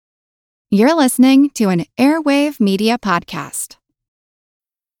You're listening to an Airwave Media Podcast.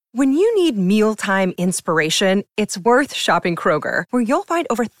 When you need mealtime inspiration, it's worth shopping Kroger, where you'll find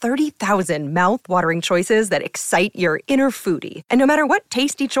over 30,000 mouth-watering choices that excite your inner foodie. And no matter what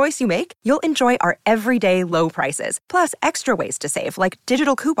tasty choice you make, you'll enjoy our everyday low prices, plus extra ways to save, like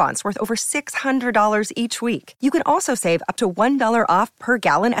digital coupons worth over $600 each week. You can also save up to $1 off per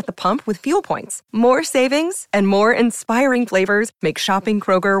gallon at the pump with fuel points. More savings and more inspiring flavors make shopping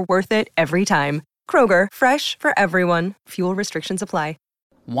Kroger worth it every time. Kroger, fresh for everyone. Fuel restrictions apply.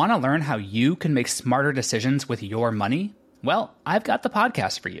 Want to learn how you can make smarter decisions with your money? Well, I've got the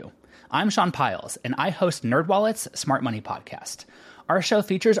podcast for you. I'm Sean Piles, and I host NerdWallet's Smart Money Podcast. Our show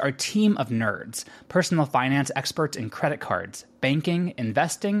features our team of nerds, personal finance experts in credit cards, banking,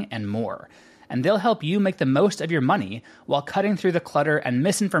 investing, and more. And they'll help you make the most of your money while cutting through the clutter and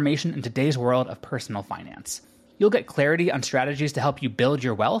misinformation in today's world of personal finance. You'll get clarity on strategies to help you build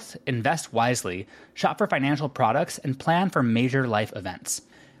your wealth, invest wisely, shop for financial products, and plan for major life events.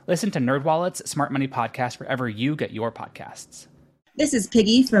 Listen to NerdWallet's Smart Money Podcast wherever you get your podcasts. This is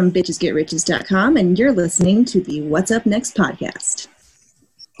Piggy from BitchesGetRiches.com, and you're listening to the What's Up Next podcast.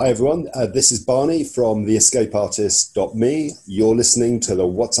 Hi, everyone. This is Barney from TheEscapeArtist.me. You're listening to the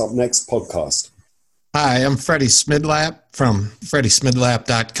What's Up Next podcast. Hi, I'm Freddie Smidlap from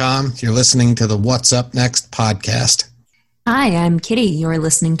FreddieSmidlap.com. You're listening to the What's Up Next podcast. Hi, I'm Kitty. You're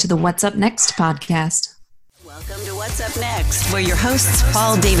listening to the What's Up Next podcast. Welcome to What's Up Next, where your hosts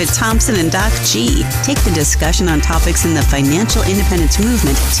Paul David Thompson and Doc G take the discussion on topics in the financial independence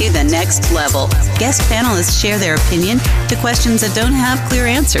movement to the next level. Guest panelists share their opinion to questions that don't have clear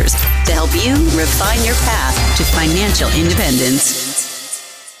answers to help you refine your path to financial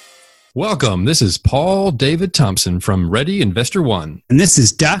independence. Welcome. This is Paul David Thompson from Ready Investor One. And this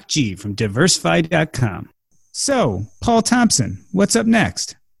is Doc G from Diversify.com. So, Paul Thompson, what's up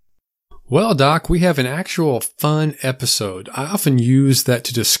next? Well, Doc, we have an actual fun episode. I often use that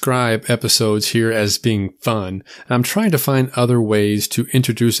to describe episodes here as being fun. I'm trying to find other ways to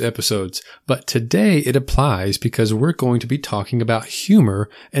introduce episodes, but today it applies because we're going to be talking about humor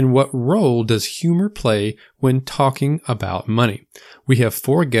and what role does humor play when talking about money. We have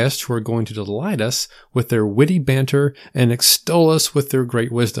 4 guests who are going to delight us with their witty banter and extol us with their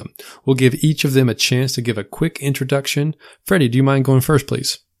great wisdom. We'll give each of them a chance to give a quick introduction. Freddie, do you mind going first,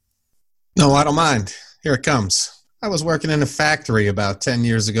 please? No, I don't mind. Here it comes. I was working in a factory about 10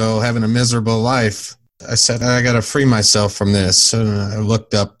 years ago, having a miserable life. I said, I got to free myself from this. And I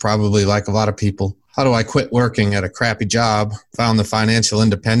looked up, probably like a lot of people, how do I quit working at a crappy job? Found the financial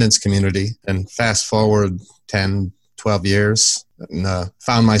independence community, and fast forward 10, 12 years, and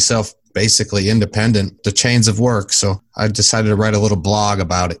found myself basically independent, the chains of work. So I decided to write a little blog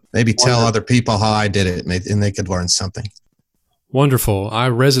about it. Maybe tell other people how I did it, and they could learn something. Wonderful. I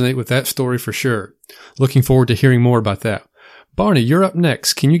resonate with that story for sure. Looking forward to hearing more about that. Barney, you're up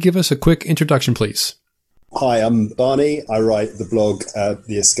next. Can you give us a quick introduction, please? Hi, I'm Barney. I write the blog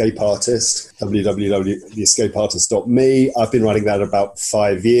The Escape Artist, www.theescapeartist.me. I've been writing that about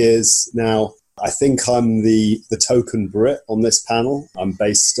 5 years now. I think I'm the token Brit on this panel. I'm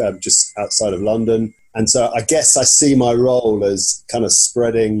based just outside of London. And so I guess I see my role as kind of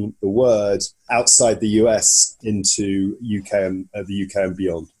spreading the word outside the US into the UK and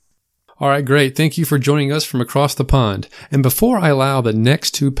beyond. All right, great. Thank you for joining us from across the pond. And before I allow the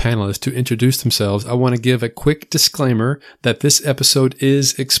next 2 panelists to introduce themselves, I want to give a quick disclaimer that this episode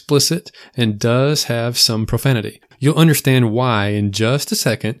is explicit and does have some profanity. You'll understand why in just a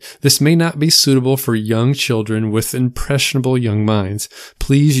second. This may not be suitable for young children with impressionable young minds.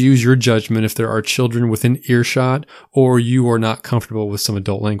 Please use your judgment if there are children within earshot or you are not comfortable with some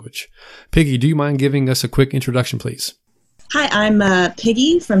adult language. Piggy, do you mind giving us a quick introduction, please? Hi, I'm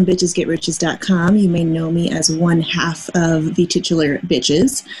Piggy from BitchesGetRiches.com. You may know me as one half of the titular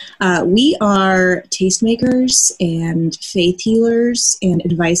Bitches. We are tastemakers and faith healers and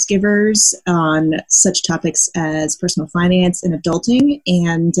advice givers on such topics as personal finance and adulting,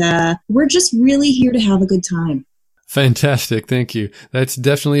 and we're just really here to have a good time. Fantastic. Thank you. That's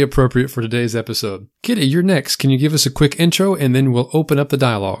definitely appropriate for today's episode. Kitty, you're next. Can you give us a quick intro and then we'll open up the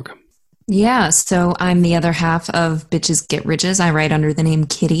dialogue? Yeah, so I'm the other half of Bitches Get Riches. I write under the name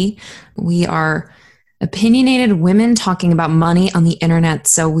Kitty. We are opinionated women talking about money on the internet,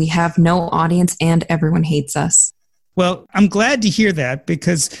 so we have no audience and everyone hates us. Well, I'm glad to hear that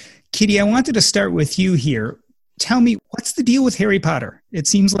because, Kitty, I wanted to start with you here. Tell me, what's the deal with Harry Potter? It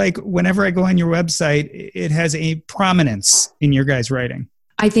seems like whenever I go on your website, it has a prominence in your guys' writing.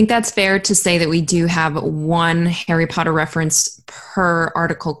 I think that's fair to say that we do have one Harry Potter reference per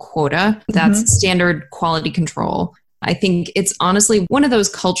article quota. That's standard quality control. I think it's honestly one of those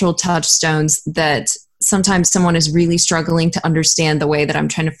cultural touchstones that sometimes someone is really struggling to understand the way that I'm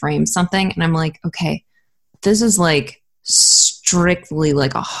trying to frame something. And I'm like, okay, this is like strictly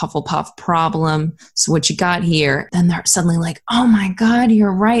like a Hufflepuff problem. So what you got here, then they're suddenly like, oh my God,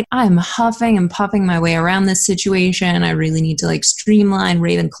 you're right. I'm huffing and puffing my way around this situation. I really need to like streamline,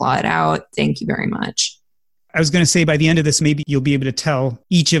 Ravenclaw it out. Thank you very much. I was going to say by the end of this, maybe you'll be able to tell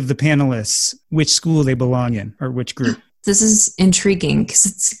each of the panelists which school they belong in or which group. This is intriguing because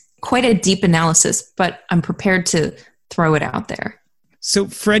it's quite a deep analysis, but I'm prepared to throw it out there. So,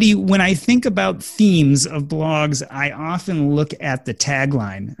 Freddie, when I think about themes of blogs, I often look at the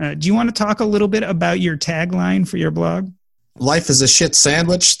tagline. Do you want to talk a little bit about your tagline for your blog? Life is a shit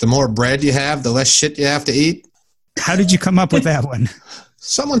sandwich. The more bread you have, the less shit you have to eat. How did you come up with that one?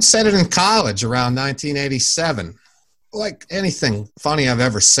 Someone said it in college around 1987. Like anything funny I've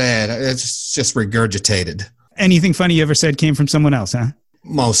ever said, it's just regurgitated. Anything funny you ever said came from someone else, huh?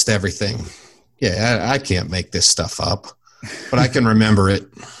 Most everything. Yeah, I can't make this stuff up, but I can remember it.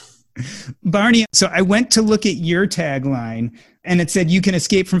 Barney, so I went to look at your tagline and it said, you can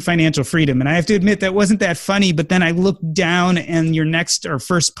escape from financial freedom. And I have to admit that wasn't that funny, but then I looked down and your next or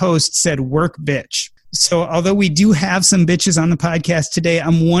first post said work bitch. So although we do have some bitches on the podcast today,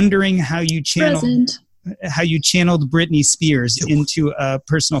 I'm wondering how you channeled Britney Spears into a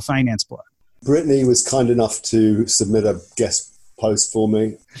personal finance blog. Britney was kind enough to submit a guest post for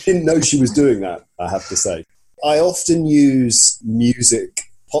me. Didn't know she was doing that, I have to say. I often use music,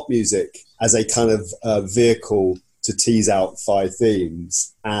 pop music, as a kind of vehicle to tease out 5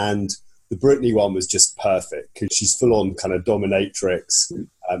 themes. And the Britney one was just perfect because she's full on kind of dominatrix.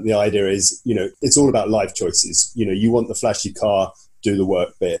 The idea is, it's all about life choices. You want the flashy car, do the work,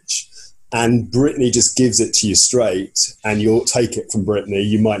 bitch. And Britney just gives it to you straight, and you'll take it from Britney.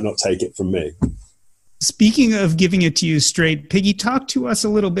 You might not take it from me. Speaking of giving it to you straight, Piggy, talk to us a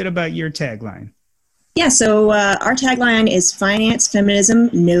little bit about your tagline. Yeah, so our tagline is finance, feminism,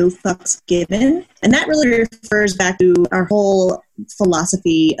 no fucks given. And that really refers back to our whole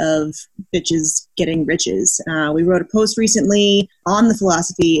philosophy of bitches getting riches. We wrote a post recently on the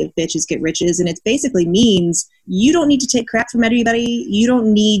philosophy of bitches get riches, and it basically means you don't need to take crap from anybody. You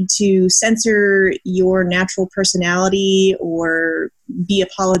don't need to censor your natural personality or be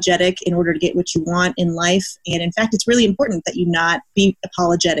apologetic in order to get what you want in life. And in fact, it's really important that you not be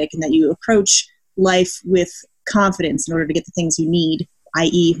apologetic and that you approach life with confidence in order to get the things you need,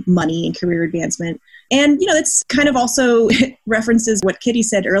 i.e. money and career advancement. And, it's kind of also references what Kitty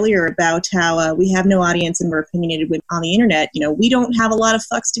said earlier about how we have no audience and we're opinionated on the internet. We don't have a lot of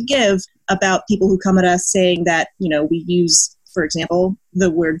fucks to give about people who come at us saying that, we use, for example,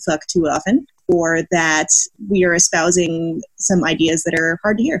 the word fuck too often, or that we are espousing some ideas that are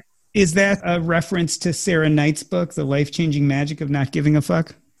hard to hear. Is that a reference to Sarah Knight's book, The Life-Changing Magic of Not Giving a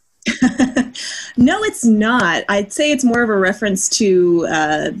Fuck? No, it's not. I'd say it's more of a reference to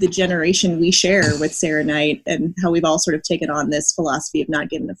the generation we share with Sarah Knight and how we've all sort of taken on this philosophy of not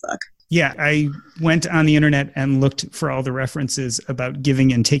giving a fuck. Yeah, I went on the internet and looked for all the references about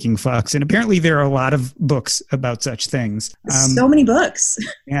giving and taking fucks. And apparently there are a lot of books about such things. So many books.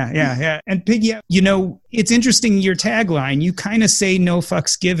 Yeah. And Piggy, it's interesting, your tagline, you kind of say no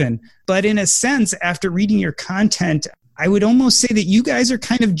fucks given. But in a sense, after reading your content, I would almost say that you guys are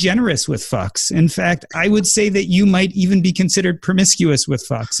kind of generous with fucks. In fact, I would say that you might even be considered promiscuous with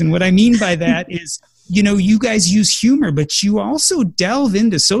fucks. And what I mean by that is, you guys use humor, but you also delve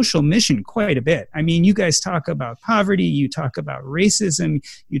into social mission quite a bit. I mean, you guys talk about poverty, you talk about racism,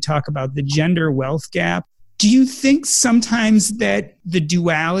 you talk about the gender wealth gap. Do you think sometimes that the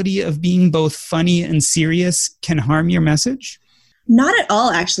duality of being both funny and serious can harm your message? Not at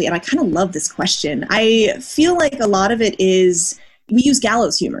all, actually. And I kind of love this question. I feel like a lot of it is we use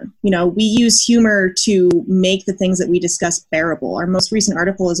gallows humor. We use humor to make the things that we discuss bearable. Our most recent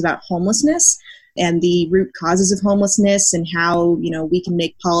article is about homelessness and the root causes of homelessness and how, we can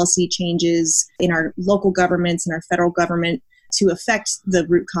make policy changes in our local governments and our federal government to affect the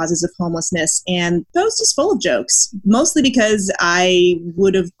root causes of homelessness. And the post is full of jokes, mostly because I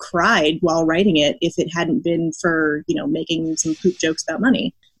would have cried while writing it if it hadn't been for, making some poop jokes about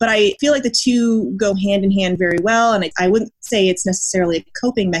money. But I feel like the two go hand in hand very well. And I wouldn't say it's necessarily a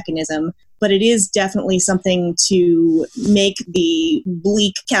coping mechanism, but it is definitely something to make the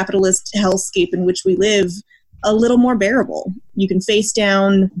bleak capitalist hellscape in which we live a little more bearable. You can face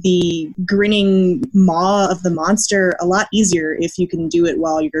down the grinning maw of the monster a lot easier if you can do it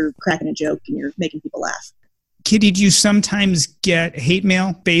while you're cracking a joke and you're making people laugh. Kitty, do you sometimes get hate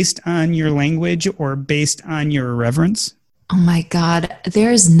mail based on your language or based on your irreverence? Oh my God.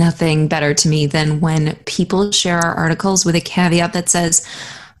 There's nothing better to me than when people share our articles with a caveat that says,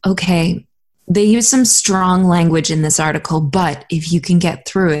 okay, they use some strong language in this article, but if you can get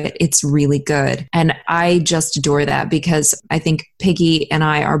through it, it's really good. And I just adore that because I think Piggy and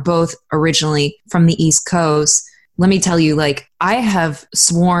I are both originally from the East Coast. Let me tell you, like, I have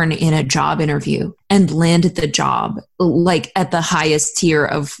sworn in a job interview and landed the job, like, at the highest tier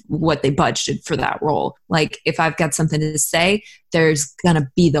of what they budgeted for that role. Like, if I've got something to say, there's going to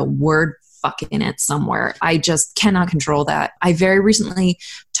be the word fuck in it somewhere. I just cannot control that. I very recently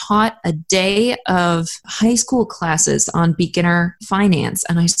taught a day of high school classes on beginner finance.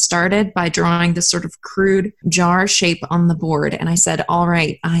 And I started by drawing this sort of crude jar shape on the board. And I said, all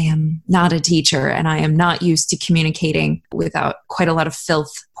right, I am not a teacher and I am not used to communicating without quite a lot of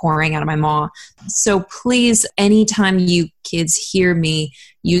filth pouring out of my maw. So please, anytime you kids hear me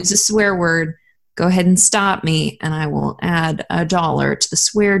use a swear word, go ahead and stop me and I will add $1 to the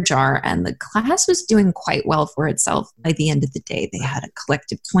swear jar. And the class was doing quite well for itself. By the end of the day, they had a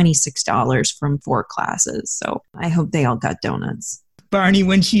collective $26 from 4 classes. So I hope they all got donuts. Barney,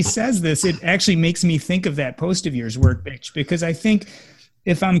 when she says this, it actually makes me think of that post of yours, Work Bitch, because I think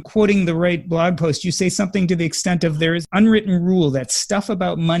if I'm quoting the right blog post, you say something to the extent of there is unwritten rule that stuff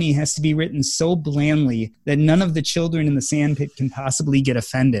about money has to be written so blandly that none of the children in the sandpit can possibly get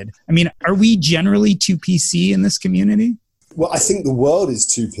offended. I mean, are we generally too PC in this community? Well, I think the world is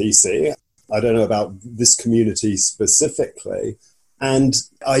too PC. I don't know about this community specifically. And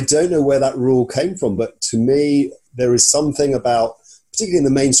I don't know where that rule came from. But to me, there is something about, particularly in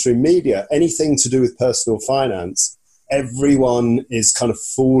the mainstream media, anything to do with personal finance, everyone is kind of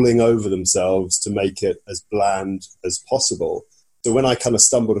falling over themselves to make it as bland as possible. So when I kind of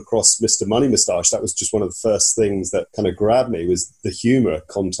stumbled across Mr. Money Moustache, that was just one of the first things that kind of grabbed me, was the humor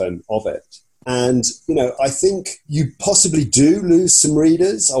content of it. And, you know, I think you possibly do lose some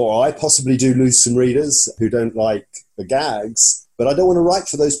readers, or I possibly do lose some readers who don't like the gags, but I don't want to write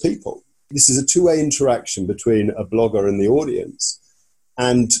for those people. This is a two-way interaction between a blogger and the audience.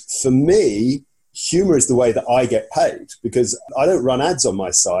 And for me, humor is the way that I get paid, because I don't run ads on my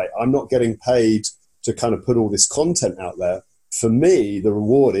site. I'm not getting paid to kind of put all this content out there. For me, the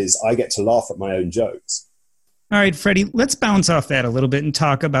reward is I get to laugh at my own jokes. All right, Freddie, let's bounce off that a little bit and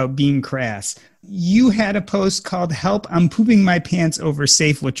talk about being crass. You had a post called "Help, I'm Pooping My Pants Over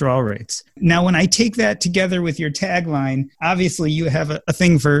Safe Withdrawal Rates." Now, when I take that together with your tagline, obviously you have a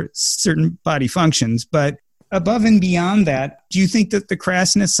thing for certain body functions, but above and beyond that, do you think that the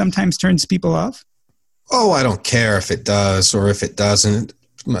crassness sometimes turns people off? Oh, I don't care if it does or if it doesn't.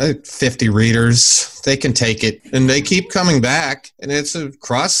 50 readers, they can take it, and they keep coming back, and it's a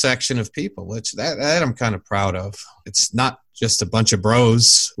cross-section of people, which that I'm kind of proud of. It's not just a bunch of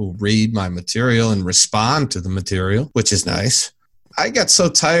bros who read my material and respond to the material, which is nice. I got so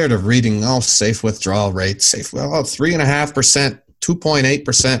tired of reading, safe withdrawal rates, 3.5%,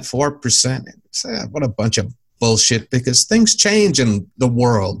 2.8%, 4%. What a bunch of bullshit, because things change in the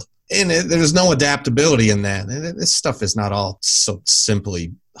world. And there's no adaptability in that. This stuff is not all so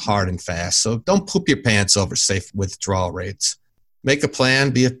simply hard and fast. So don't poop your pants over safe withdrawal rates. Make a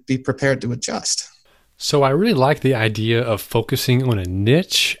plan, be prepared to adjust. So I really like the idea of focusing on a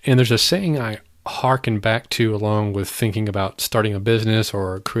niche. And there's a saying I hearken back to along with thinking about starting a business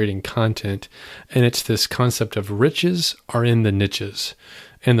or creating content. And it's this concept of riches are in the niches.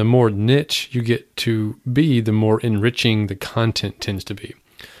 And the more niche you get to be, the more enriching the content tends to be.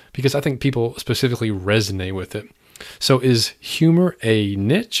 Because I think people specifically resonate with it. So is humor a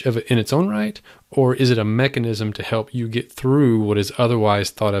niche in its own right, or is it a mechanism to help you get through what is otherwise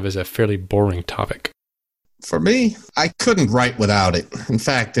thought of as a fairly boring topic? For me, I couldn't write without it. In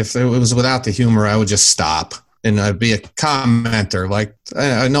fact, if it was without the humor, I would just stop. And I'd be a commenter. Like,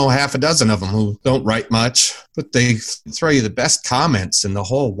 I know half a dozen of them who don't write much, but they throw you the best comments in the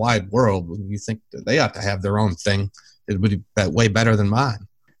whole wide world. You think that they ought to have their own thing. It would be way better than mine.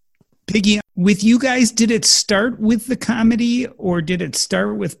 Piggy, with you guys, did it start with the comedy, or did it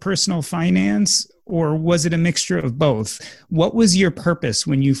start with personal finance, or was it a mixture of both? What was your purpose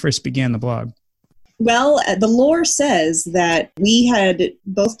when you first began the blog? Well, the lore says that we had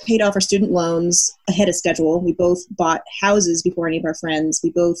both paid off our student loans ahead of schedule. We both bought houses before any of our friends. We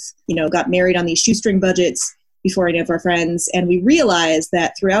both, got married on these shoestring budgets before any of our friends. And we realized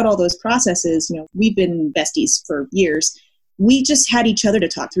that throughout all those processes, we've been besties for years. We just had each other to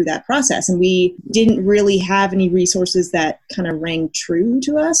talk through that process. And we didn't really have any resources that kind of rang true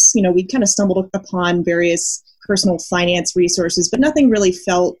to us. We kind of stumbled upon various personal finance resources, but nothing really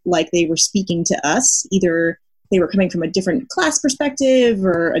felt like they were speaking to us, either they were coming from a different class perspective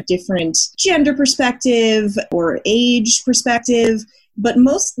or a different gender perspective or age perspective. But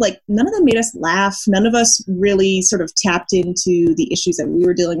none of them made us laugh. None of us really sort of tapped into the issues that we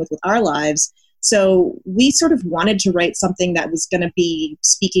were dealing with our lives. So we sort of wanted to write something that was going to be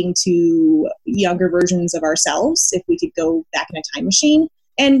speaking to younger versions of ourselves if we could go back in a time machine.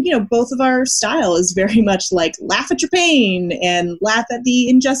 And, both of our style is very much like laugh at your pain and laugh at the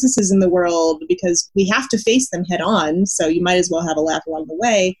injustices in the world, because we have to face them head on. So you might as well have a laugh along the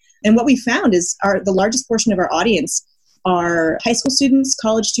way. And what we found is the largest portion of our audience are high school students,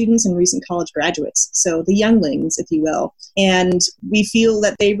 college students, and recent college graduates. So the younglings, if you will. And we feel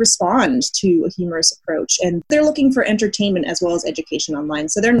that they respond to a humorous approach, and they're looking for entertainment as well as education online.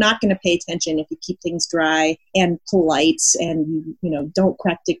 So they're not going to pay attention if you keep things dry and polite and, don't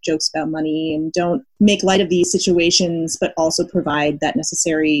crack dick jokes about money and don't make light of these situations, but also provide that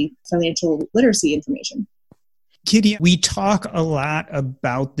necessary financial literacy information. Kitty, we talk a lot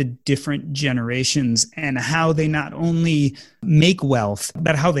about the different generations and how they not only make wealth,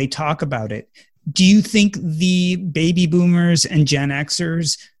 but how they talk about it. Do you think the baby boomers and Gen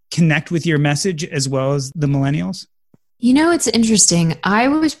Xers connect with your message as well as the millennials? It's interesting. I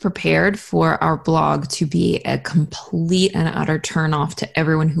was prepared for our blog to be a complete and utter turnoff to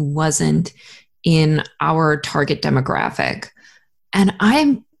everyone who wasn't in our target demographic. And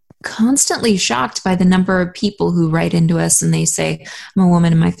I'm constantly shocked by the number of people who write into us and they say, I'm a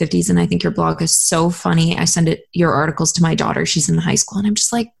woman in my 50s and I think your blog is so funny. I send your articles to my daughter. She's in high school. And I'm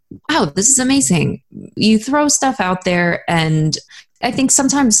just like, wow, this is amazing. You throw stuff out there, and I think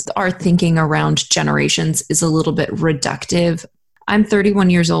sometimes our thinking around generations is a little bit reductive. I'm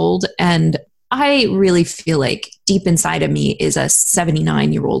 31 years old, and I really feel like deep inside of me is a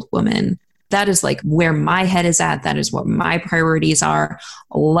 79-year-old woman. That is like where my head is at. That is what my priorities are.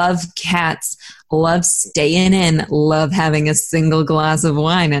 Love cats, love staying in, love having a single glass of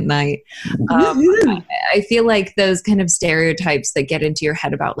wine at night. I feel like those kind of stereotypes that get into your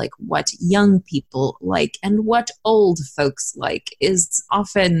head about like what young people like and what old folks like is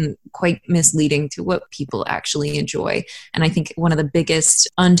often quite misleading to what people actually enjoy. And I think one of the biggest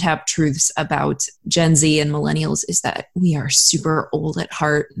untapped truths about Gen Z and millennials is that we are super old at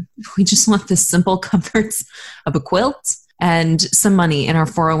heart. We just want the simple comforts of a quilt and some money in our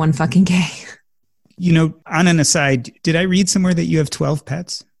 401 fucking K. On an aside, did I read somewhere that you have 12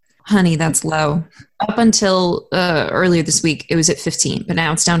 pets? Honey, that's low. Up until earlier this week, it was at 15, but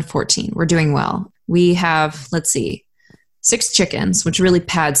now it's down to 14. We're doing well. We have, 6 chickens, which really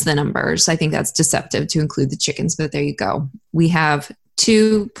pads the numbers. I think that's deceptive to include the chickens, but there you go. We have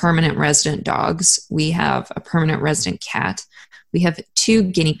 2 permanent resident dogs. We have a permanent resident cat. We have 2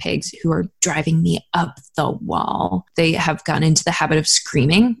 guinea pigs who are driving me up the wall. They have gotten into the habit of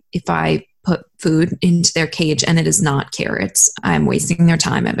screaming if I put food into their cage and it is not carrots. I'm wasting their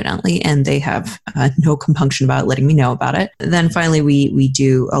time, evidently, and they have no compunction about letting me know about it. Then finally, we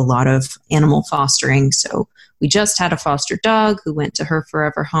do a lot of animal fostering. So we just had a foster dog who went to her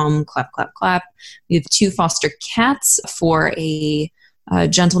forever home. Clap, clap, clap. We have 2 foster cats for a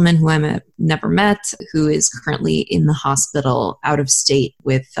gentleman who I've never met, who is currently in the hospital out of state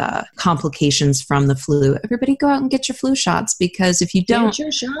with complications from the flu. Everybody go out and get your flu shots, because if you don't, get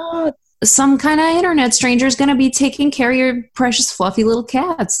your shots. Some kind of internet stranger is going to be taking care of your precious fluffy little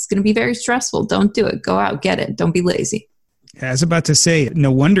cats. It's going to be very stressful. Don't do it. Go out, get it. Don't be lazy. I was about to say,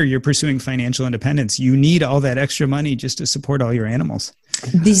 no wonder you're pursuing financial independence. You need all that extra money just to support all your animals.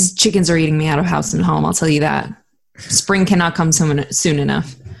 These chickens are eating me out of house and home, I'll tell you that. Spring cannot come soon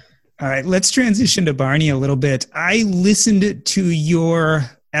enough. All right, let's transition to Barney a little bit. I listened to your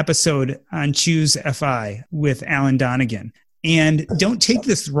episode on Choose FI with Alan Donegan. And don't take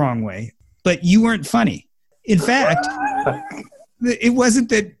this the wrong way, but you weren't funny. In fact, it wasn't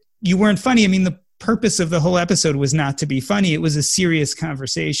that you weren't funny. I mean, the purpose of the whole episode was not to be funny. It was a serious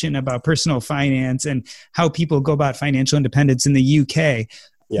conversation about personal finance and how people go about financial independence in the UK.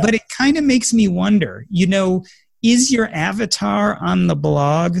 Yeah. But it kind of makes me wonder, is your avatar on the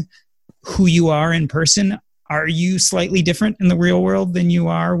blog who you are in person? Are you slightly different in the real world than you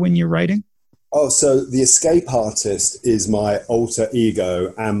are when you're writing? Oh, so the escape artist is my alter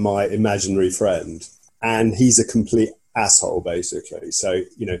ego and my imaginary friend. And he's a complete asshole, basically. So,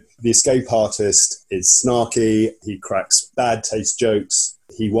 the escape artist is snarky. He cracks bad taste jokes.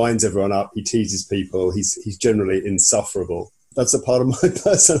 He winds everyone up. He teases people. He's generally insufferable. That's a part of my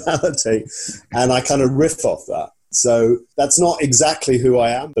personality. And I kind of riff off that. So that's not exactly who I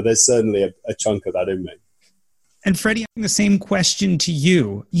am, but there's certainly a chunk of that in me. And Freddie, the same question to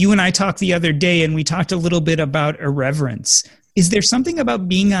you. You and I talked the other day, and we talked a little bit about irreverence. Is there something about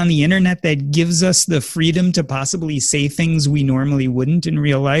being on the internet that gives us the freedom to possibly say things we normally wouldn't in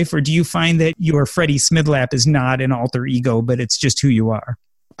real life? Or do you find that your Freddie Smidlap is not an alter ego, but it's just who you are?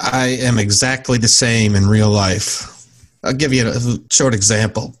 I am exactly the same in real life. I'll give you a short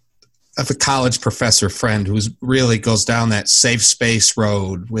example. I have a college professor friend who really goes down that safe space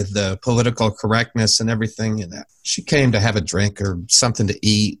road with the political correctness and everything. And she came to have a drink or something to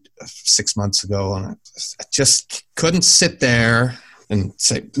eat 6 months ago, and I just couldn't sit there and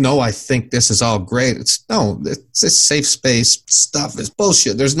say, no, I think this is all great. It's this safe space stuff is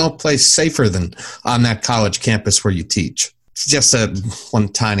bullshit. There's no place safer than on that college campus where you teach. It's just one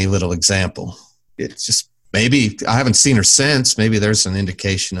tiny little example. It's just, maybe I haven't seen her since. Maybe there's an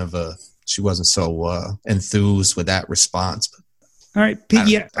indication of she wasn't so enthused with that response. All right,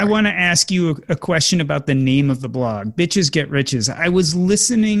 Piggy, I want to ask you a question about the name of the blog, Bitches Get Riches. I was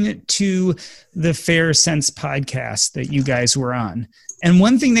listening to the Fair Sense podcast that you guys were on. And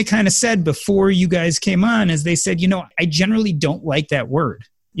one thing they kind of said before you guys came on is they said, I generally don't like that word.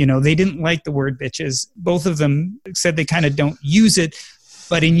 They didn't like the word bitches. Both of them said they kind of don't use it.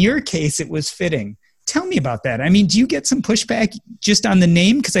 But in your case, it was fitting. Tell me about that. I mean, do you get some pushback just on the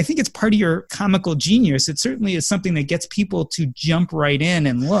name? Because I think it's part of your comical genius. It certainly is something that gets people to jump right in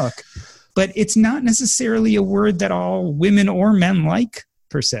and look. But it's not necessarily a word that all women or men like,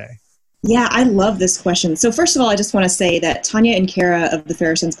 per se. Yeah, I love this question. So first of all, I just want to say that Tanya and Kara of the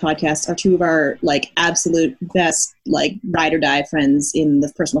Fair Sense podcast are two of our absolute best ride or die friends in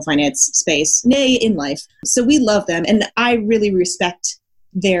the personal finance space, nay, in life. So we love them. And I really respect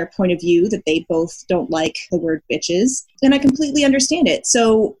their point of view that they both don't like the word bitches. And I completely understand it.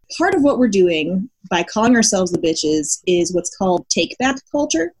 So part of what we're doing by calling ourselves the bitches is what's called take-back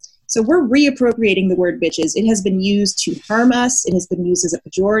culture. So we're reappropriating the word bitches. It has been used to harm us. It has been used as a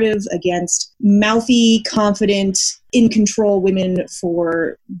pejorative against mouthy, confident, in-control women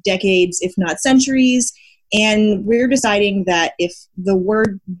for decades, if not centuries. And we're deciding that if the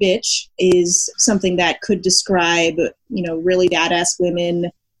word bitch is something that could describe, really badass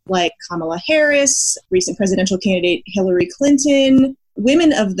women like Kamala Harris, recent presidential candidate Hillary Clinton,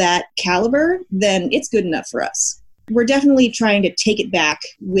 women of that caliber, then it's good enough for us. We're definitely trying to take it back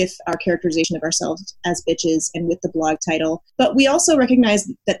with our characterization of ourselves as bitches and with the blog title. But we also recognize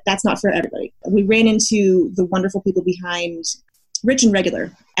that that's not for everybody. We ran into the wonderful people behind Rich and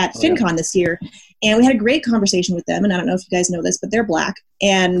Regular at FinCon this year. And we had a great conversation with them. And I don't know if you guys know this, but they're Black.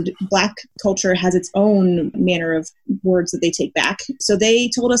 And Black culture has its own manner of words that they take back. So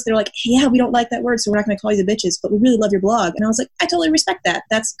they told us, they're like, hey, yeah, we don't like that word, so we're not going to call you the bitches, but we really love your blog. And I was like, I totally respect that.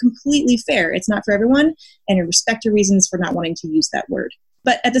 That's completely fair. It's not for everyone. And I respect your reasons for not wanting to use that word.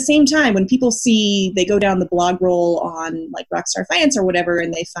 But at the same time, when people they go down the blog roll on Rockstar Finance or whatever,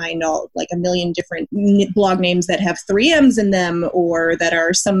 and they find all a million different blog names that have 3 M's in them, or that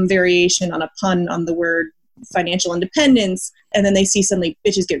are some variation on a pun on the word financial independence, and then they see suddenly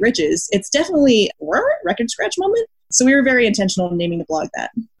Bitches Get Riches, it's definitely a record scratch moment. So we were very intentional in naming the blog that.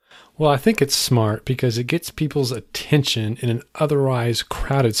 Well, I think it's smart because it gets people's attention in an otherwise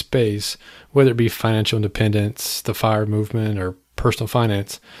crowded space, whether it be financial independence, the FIRE movement, or personal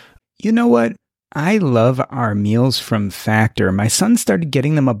finance. You know what? I love our meals from Factor. My son started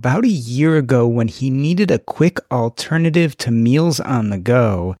getting them about a year ago when he needed a quick alternative to meals on the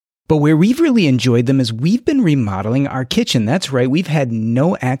go. But where we've really enjoyed them is we've been remodeling our kitchen. That's right. We've had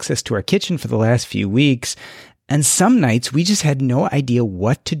no access to our kitchen for the last few weeks. And some nights we just had no idea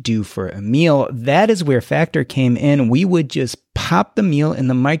what to do for a meal. That is where Factor came in. We would just pop the meal in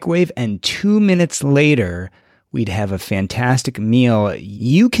the microwave, and 2 minutes later, we'd have a fantastic meal.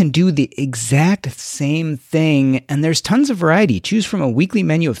 You can do the exact same thing, and there's tons of variety. Choose from a weekly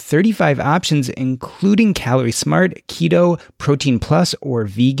menu of 35 options, including Calorie Smart, Keto, Protein Plus, or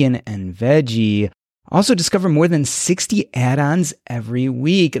Vegan and Veggie. Also discover more than 60 add-ons every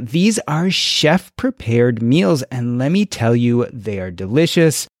week. These are chef-prepared meals, and let me tell you, they are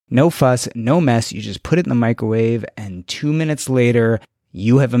delicious. No fuss, no mess. You just put it in the microwave, and 2 minutes later,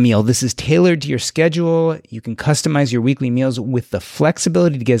 you have a meal. This is tailored to your schedule. You can customize your weekly meals with the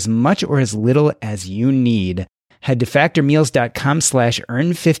flexibility to get as much or as little as you need. Head to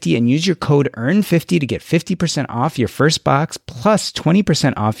factormeals.com/earn50 and use your code earn50 to get 50% off your first box plus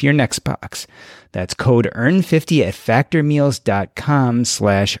 20% off your next box. That's code earn50 at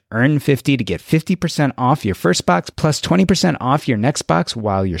factormeals.com/earn50 to get 50% off your first box plus 20% off your next box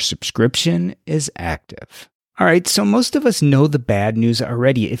while your subscription is active. All right, so most of us know the bad news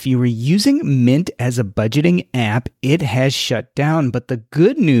already. If you were using Mint as a budgeting app, it has shut down. But the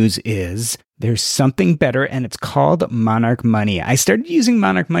good news is there's something better, and it's called Monarch Money. I started using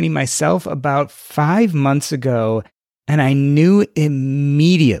Monarch Money myself about 5 months ago, And I knew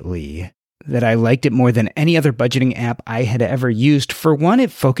immediately that I liked it more than any other budgeting app I had ever used. For one,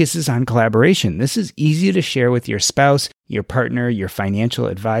 it focuses on collaboration. This is easy to share with your spouse, your partner, your financial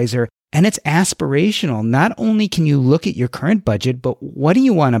advisor, and it's aspirational. Not only can you look at your current budget, but what do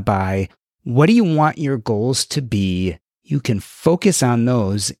you want to buy? What do you want your goals to be? You can focus on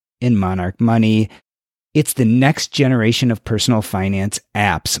those in Monarch Money. It's the next generation of personal finance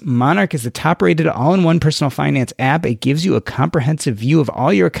apps. Monarch is the top-rated all-in-one personal finance app. It gives you a comprehensive view of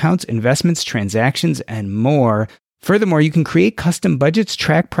all your accounts, investments, transactions, and more. Furthermore, you can create custom budgets,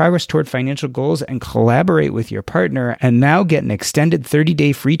 track progress toward financial goals, and collaborate with your partner. And now get an extended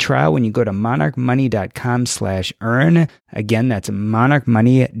 30-day free trial when you go to monarchmoney.com/earn. Again, that's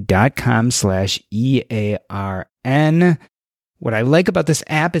monarchmoney.com/EARN. What I like about this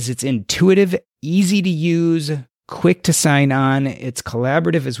app is it's intuitive, easy to use, quick to sign on. It's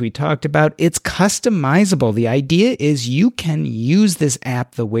collaborative, as we talked about. It's customizable. The idea is you can use this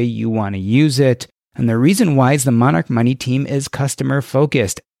app the way you want to use it. And the reason why is the Monarch Money team is customer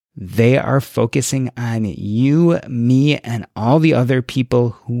focused. They are focusing on you, me, and all the other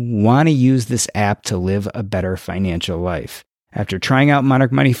people who want to use this app to live a better financial life. After trying out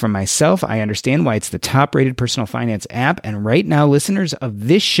Monarch Money for myself, I understand why it's the top-rated personal finance app, and right now, listeners of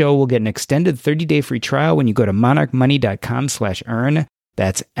this show will get an extended 30-day free trial when you go to monarchmoney.com/earn.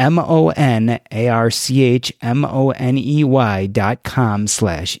 That's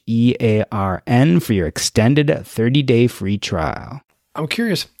monarchmoney.com/EARN for your extended 30-day free trial. I'm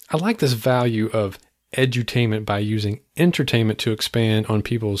curious. I like this value of edutainment by using entertainment to expand on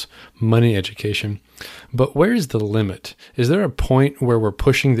people's money education. But where is the limit? Is there a point where we're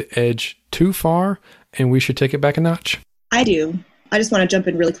pushing the edge too far and we should take it back a notch? I do. I just want to jump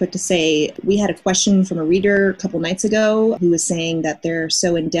in really quick to say we had a question from a reader a couple nights ago who was saying that they're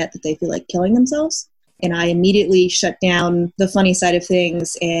so in debt that they feel like killing themselves. And I immediately shut down the funny side of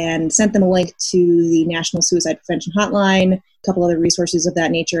things and sent them a link to the National Suicide Prevention Hotline, a couple other resources of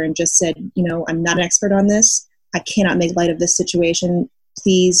that nature, and just said, I'm not an expert on this. I cannot make light of this situation.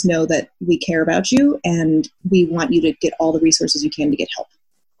 Please know that we care about you and we want you to get all the resources you can to get help.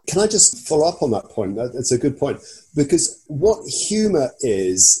 Can I just follow up on that point? That's a good point. Because what humor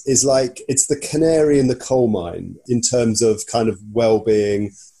is like, it's the canary in the coal mine in terms of kind of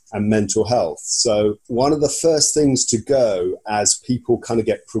well-being and mental health. So one of the first things to go as people kind of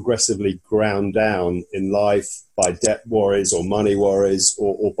get progressively ground down in life by debt worries or money worries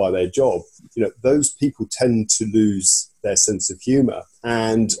or by their job, those people tend to lose their sense of humor.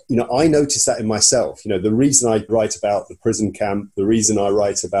 And, I noticed that in myself. The reason I write about the prison camp, the reason I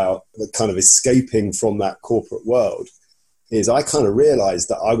write about the kind of escaping from that corporate world is I kind of realized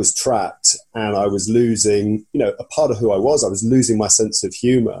that I was trapped and I was losing, a part of who I was losing my sense of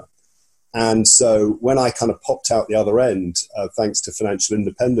humor. And so when I kind of popped out the other end, thanks to financial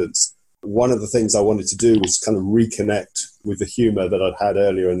independence, one of the things I wanted to do was kind of reconnect with the humor that I'd had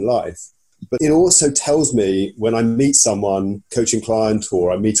earlier in life. But it also tells me when I meet someone, coaching client,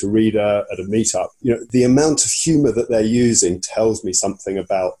 or I meet a reader at a meetup, the amount of humor that they're using tells me something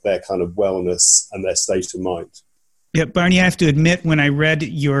about their kind of wellness and their state of mind. Yeah, Barney, I have to admit, when I read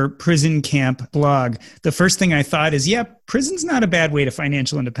your prison camp blog, the first thing I thought is, prison's not a bad way to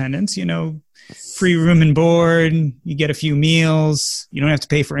financial independence. Free room and board, you get a few meals, you don't have to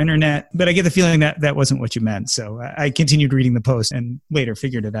pay for internet. But I get the feeling that that wasn't what you meant. So I continued reading the post and later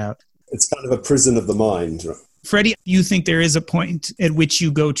figured it out. It's kind of a prison of the mind. Freddie, you think there is a point at which you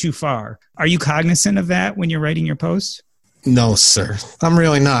go too far. Are you cognizant of that when you're writing your posts? No, sir. I'm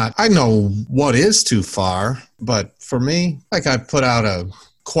really not. I know what is too far, but for me, like I put out a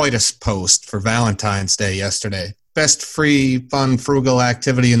coitus post for Valentine's Day yesterday. Best free, fun, frugal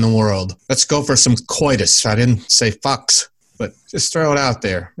activity in the world. Let's go for some coitus. I didn't say fucks, but just throw it out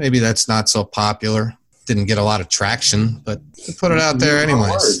there. Maybe that's not so popular. Didn't get a lot of traction, but I put it out there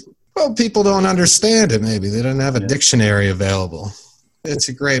anyways. Well, people don't understand it, maybe. They don't have a dictionary available. It's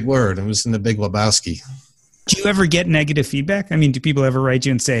a great word. It was in the Big Lebowski. Do you ever get negative feedback? I mean, do people ever write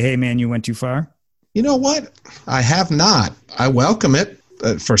you and say, hey, man, you went too far? You know what? I have not. I welcome it,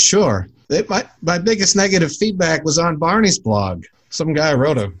 for sure. My biggest negative feedback was on Barney's blog. Some guy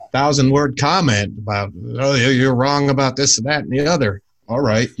wrote a 1,000-word comment about, you're wrong about this and that and the other. All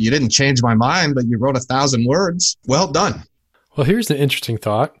right, you didn't change my mind, but you wrote 1,000 words. Well done. Well, here's an interesting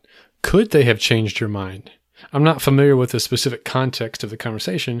thought. Could they have changed your mind? I'm not familiar with the specific context of the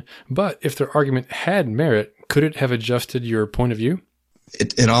conversation, but if their argument had merit, could it have adjusted your point of view?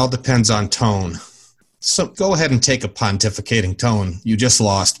 It all depends on tone. So go ahead and take a pontificating tone. You just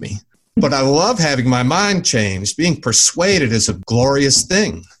lost me. But I love having my mind changed. Being persuaded is a glorious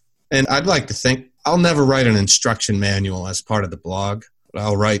thing. And I'd like to think I'll never write an instruction manual as part of the blog.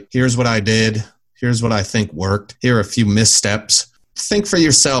 I'll write, here's what I did. Here's what I think worked. Here are a few missteps. Think for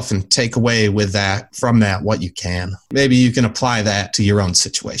yourself and take away from that what you can. Maybe you can apply that to your own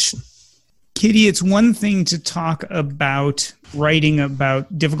situation. Kitty, it's one thing to talk about writing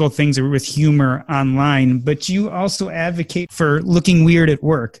about difficult things with humor online, but you also advocate for looking weird at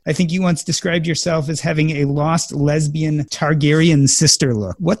work. I think you once described yourself as having a lost lesbian Targaryen sister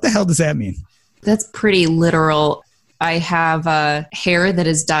look. What the hell does that mean? That's pretty literal. I have hair that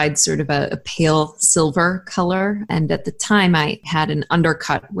is dyed sort of a pale silver color. And at the time I had an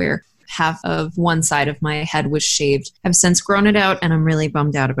undercut where half of one side of my head was shaved. I've since grown it out and I'm really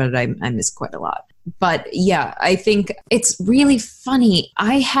bummed out about it. I miss quite a lot. But yeah, I think it's really funny.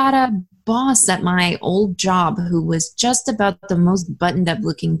 I had a boss at my old job who was just about the most buttoned up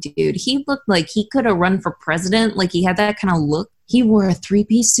looking dude. He looked like he could have run for president. Like he had that kind of look. He wore a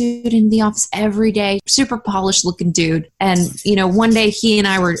 3-piece suit in the office every day, super polished looking dude. And, one day he and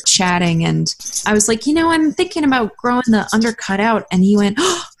I were chatting and I was like, I'm thinking about growing the undercut out. And he went,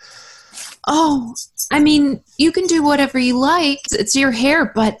 oh, I mean, you can do whatever you like. It's your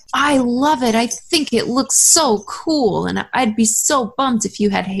hair, but I love it. I think it looks so cool. And I'd be so bummed if you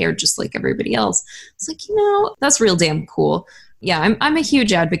had hair just like everybody else. It's like, that's real damn cool. Yeah, I'm a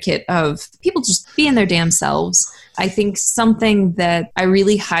huge advocate of people just being their damn selves. I think something that I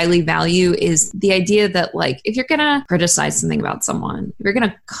really highly value is the idea that, like, if you're going to criticize something about someone, if you're going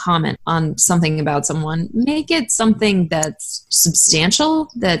to comment on something about someone, make it something that's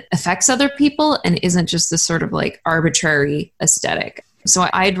substantial, that affects other people, and isn't just this sort of like arbitrary aesthetic. So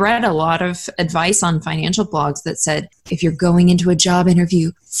I'd read a lot of advice on financial blogs that said, if you're going into a job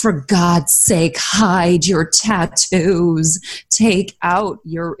interview, for God's sake, hide your tattoos. Take out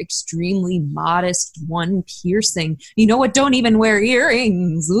your extremely modest one piercing. You know what? Don't even wear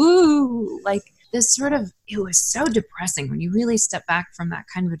earrings. Ooh, like this sort of, it was so depressing when you really step back from that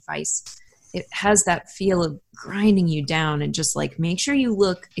kind of advice. It has that feel of grinding you down and just like, make sure you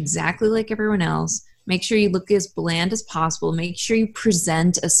look exactly like everyone else. Make sure you look as bland as possible. Make sure you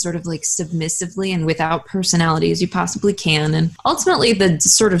present as sort of like submissively and without personality as you possibly can. And ultimately, the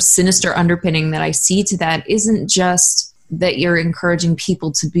sort of sinister underpinning that I see to that isn't just that you're encouraging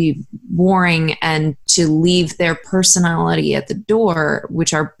people to be boring and to leave their personality at the door,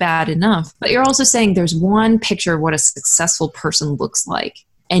 which are bad enough, but you're also saying there's one picture of what a successful person looks like.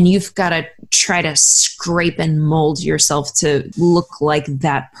 And you've got to try to scrape and mold yourself to look like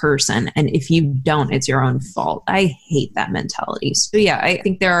that person. And if you don't, it's your own fault. I hate that mentality. So yeah, I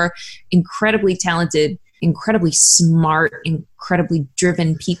think there are incredibly talented, incredibly smart, incredibly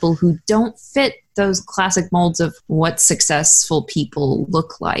driven people who don't fit those classic molds of what successful people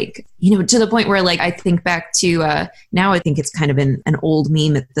look like, to the point where like I think back to now I think it's kind of an old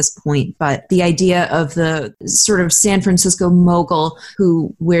meme at this point, but the idea of the sort of San Francisco mogul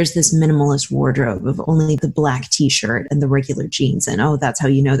who wears this minimalist wardrobe of only the black t-shirt and the regular jeans, and that's how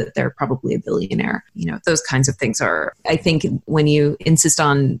you know that they're probably a billionaire. Those kinds of things are, I think, when you insist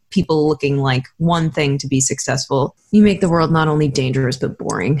on people looking like one thing to be successful, you make the world not only dangerous but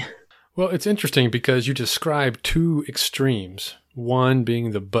boring. Well, it's interesting because you describe two extremes. One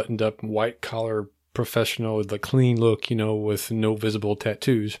being the buttoned up white collar professional, the clean look, with no visible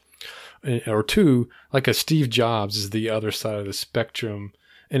tattoos. Or two, like a Steve Jobs is the other side of the spectrum.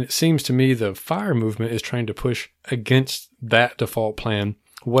 And it seems to me the FIRE movement is trying to push against that default plan,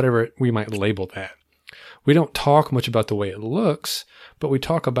 whatever we might label that. We don't talk much about the way it looks, but we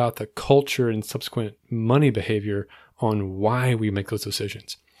talk about the culture and subsequent money behavior on why we make those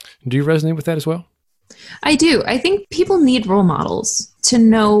decisions. Do you resonate with that as well? I do. I think people need role models to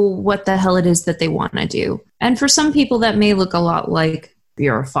know what the hell it is that they want to do. And for some people, that may look a lot like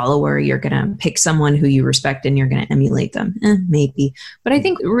you're a follower, you're going to pick someone who you respect and you're going to emulate them. Maybe. But I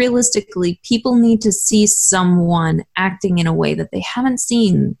think realistically, people need to see someone acting in a way that they haven't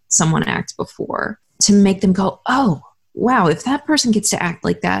seen someone act before to make them go, oh, wow, if that person gets to act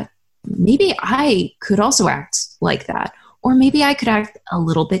like that, maybe I could also act like that. Or maybe I could act a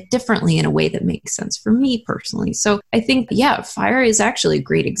little bit differently in a way that makes sense for me personally. So I think, FIRE is actually a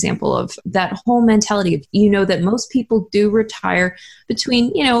great example of that whole mentality of, that most people do retire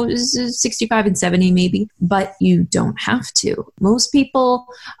between, 65 and 70 maybe, but you don't have to. Most people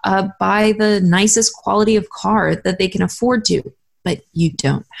buy the nicest quality of car that they can afford to, but you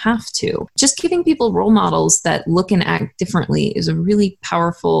don't have to. Just giving people role models that look and act differently is a really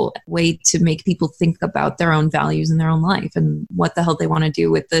powerful way to make people think about their own values in their own life and what the hell they want to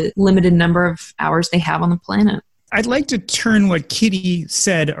do with the limited number of hours they have on the planet. I'd like to turn what Kitty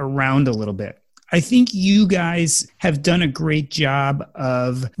said around a little bit. I think you guys have done a great job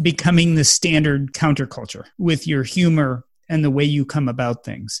of becoming the standard counterculture with your humor and the way you come about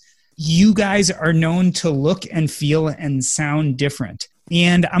things. You guys are known to look and feel and sound different.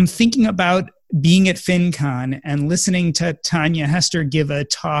 And I'm thinking about being at FinCon and listening to Tanya Hester give a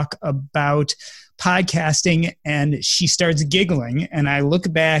talk about podcasting, and she starts giggling, and I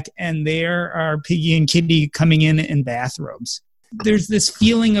look back and there are Piggy and Kitty coming in bathrobes. There's this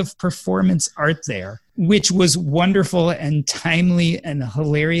feeling of performance art there, which was wonderful and timely and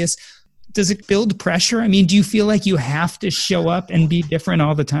hilarious. Does it build pressure? I mean, do you feel like you have to show up and be different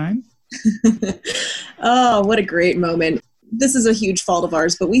all the time? Oh, what a great moment. This is a huge fault of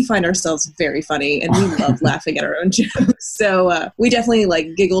ours, but we find ourselves very funny and we love laughing at our own jokes. So we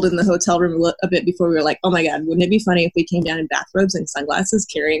definitely giggled in the hotel room a bit before we were like, oh my God, wouldn't it be funny if we came down in bathrobes and sunglasses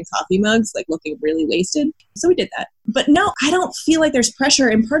carrying coffee mugs, looking really wasted? So we did that. But no, I don't feel like there's pressure.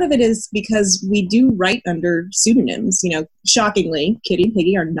 And part of it is because we do write under pseudonyms. Shockingly, Kitty and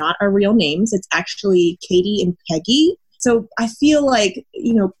Piggy are not our real names. It's actually Katie and Peggy. So I feel like,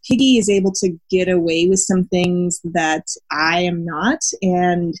 Piggy is able to get away with some things that I am not.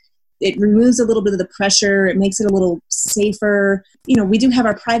 And it removes a little bit of the pressure. It makes it a little safer. We do have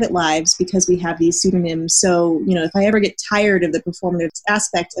our private lives because we have these pseudonyms. So, if I ever get tired of the performative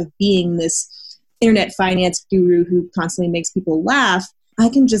aspect of being this internet finance guru who constantly makes people laugh, I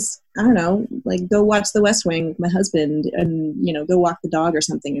can just, go watch The West Wing with my husband and, go walk the dog or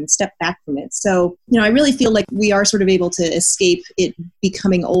something and step back from it. So, I really feel like we are sort of able to escape it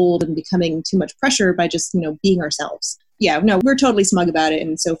becoming old and becoming too much pressure by just, being ourselves. Yeah, no, we're totally smug about it.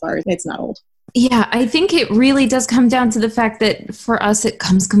 And so far, it's not old. Yeah, I think it really does come down to the fact that for us, it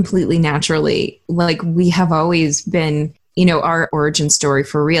comes completely naturally. We have always been, our origin story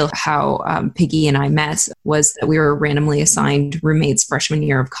for real, how Piggy and I met was that we were randomly assigned roommates freshman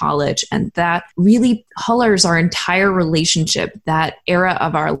year of college. And that really colors our entire relationship. That era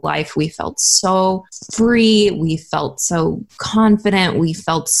of our life, we felt so free. We felt so confident. We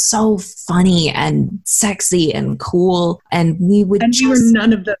felt so funny and sexy and cool. And we would you were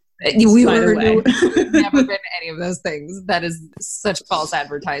none of those. We were never been any of those things. That is such false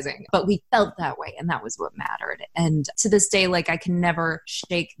advertising. But we felt that way, and that was what mattered. And to this day, I can never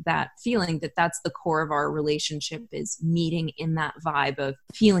shake that feeling that that's the core of our relationship, is meeting in that vibe of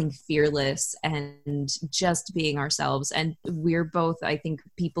feeling fearless and just being ourselves. And we're both, I think,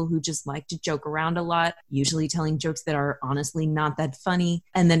 people who just like to joke around a lot, usually telling jokes that are honestly not that funny,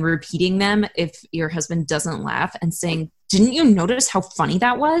 and then repeating them if your husband doesn't laugh and saying, "Didn't you notice how funny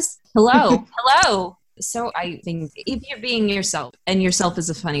that was? Hello, hello." So I think if you're being yourself and yourself is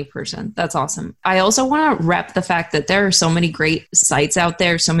a funny person, that's awesome. I also want to rep the fact that there are so many great sites out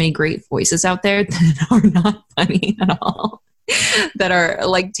there, so many great voices out there that are not funny at all, that are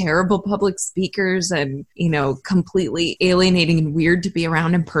terrible public speakers and, completely alienating and weird to be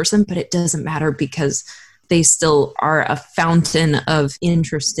around in person, but it doesn't matter because they still are a fountain of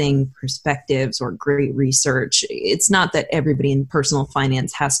interesting perspectives or great research. It's not that everybody in personal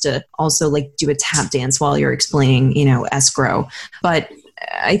finance has to also do a tap dance while you're explaining, escrow. But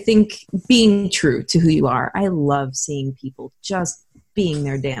I think being true to who you are, I love seeing people just being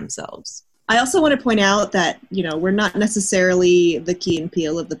their damn selves. I also want to point out that, we're not necessarily the Key and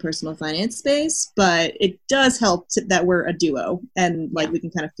Peele of the personal finance space, but it does help that we're a duo and we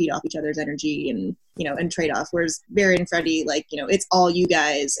can kind of feed off each other's energy and, and trade off. Whereas Barry and Freddie, it's all you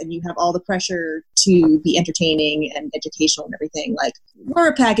guys and you have all the pressure to be entertaining and educational and everything. We're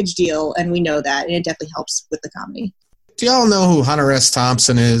a package deal and we know that, and it definitely helps with the comedy. Do y'all know who Hunter S.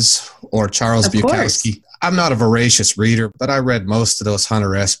 Thompson is or Charles Bukowski? I'm not a voracious reader, but I read most of those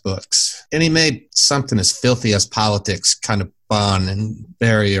Hunter S. books. And he made something as filthy as politics kind of fun and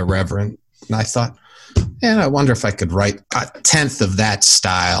very irreverent. And I thought, I wonder if I could write a tenth of that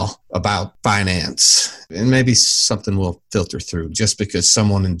style about finance. And maybe something will filter through just because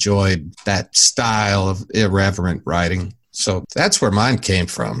someone enjoyed that style of irreverent writing. So that's where mine came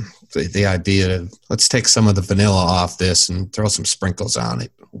from. The idea of let's take some of the vanilla off this and throw some sprinkles on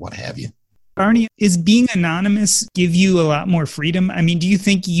it, what have you. Barney, is being anonymous give you a lot more freedom? I mean, do you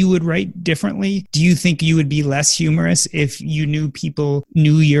think you would write differently? Do you think you would be less humorous if you knew people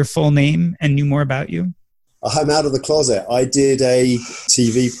knew your full name and knew more about you? I'm out of the closet. I did a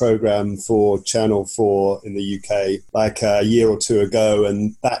TV program for Channel 4 in the UK a year or two ago,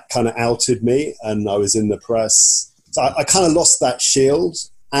 and that kind of outed me, and I was in the press. So I kind of lost that shield.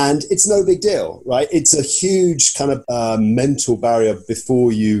 And it's no big deal, right? It's a huge kind of mental barrier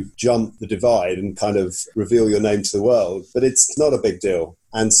before you jump the divide and kind of reveal your name to the world. But it's not a big deal.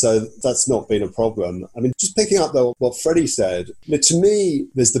 And so that's not been a problem. I mean, just picking up though what Freddie said, to me,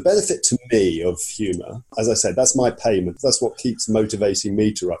 there's the benefit to me of humor. As I said, that's my payment. That's what keeps motivating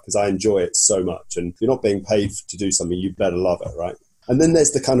me to write, because I enjoy it so much. And if you're not being paid to do something, you better love it, right? And then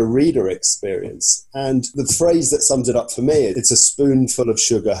there's the kind of reader experience. And the phrase that sums it up for me, it's a spoonful of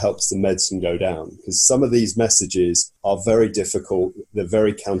sugar helps the medicine go down. Because some of these messages are very difficult. They're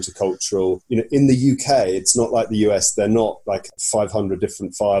very countercultural. You know, in the UK, it's not like the US. They're not like 500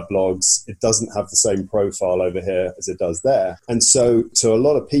 different fire blogs. It doesn't have the same profile over here as it does there. And so to a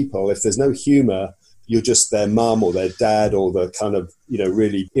lot of people, if there's no humor, you're just their mum or their dad or the kind of, you know,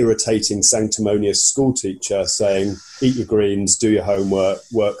 really irritating, sanctimonious school teacher saying, eat your greens, do your homework,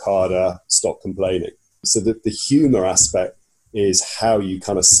 work harder, stop complaining. So that the humor aspect is how you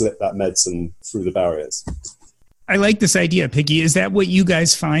kind of slip that medicine through the barriers. I like this idea, Piggy. Is that what you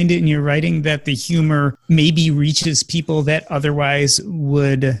guys find in your writing, that the humor maybe reaches people that otherwise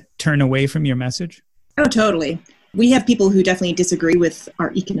would turn away from your message? Oh, totally. We have people who definitely disagree with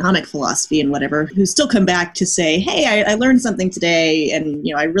our economic philosophy and whatever, who still come back to say, hey, I learned something today, and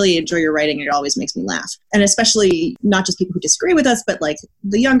I really enjoy your writing, and it always makes me laugh. And especially not just people who disagree with us, but like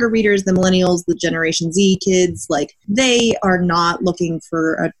the younger readers, the millennials, the Generation Z kids, like they are not looking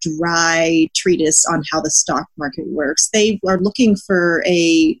for a dry treatise on how the stock market works. They are looking for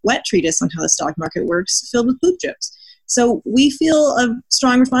a wet treatise on how the stock market works filled with poop jokes. So we feel a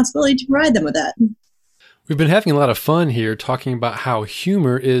strong responsibility to provide them with that. We've been having a lot of fun here talking about how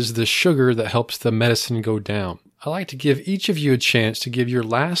humor is the sugar that helps the medicine go down. I'd like to give each of you a chance to give your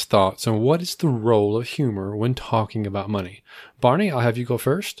last thoughts on what is the role of humor when talking about money. Barney, I'll have you go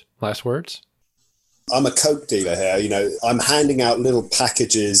first. Last words. I'm a Coke dealer here. I'm handing out little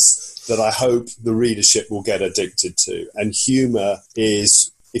packages that I hope the readership will get addicted to. And humor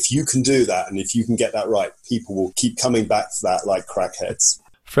is, if you can do that and if you can get that right, people will keep coming back to that like crackheads.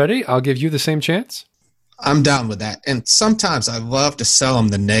 Freddie, I'll give you the same chance. I'm down with that. And sometimes I love to sell them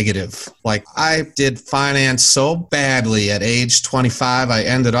the negative. Like, I did finance so badly at age 25, I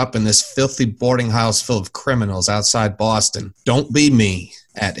ended up in this filthy boarding house full of criminals outside Boston. Don't be me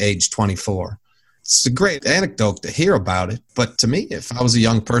at age 24. It's a great anecdote to hear about it. But to me, if I was a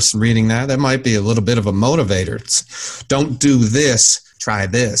young person reading that might be a little bit of a motivator. It's, don't do this, try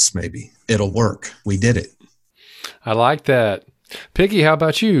this, maybe. It'll work. We did it. I like that. Piggy, how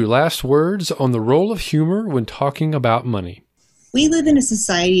about you? Last words on the role of humor when talking about money. We live in a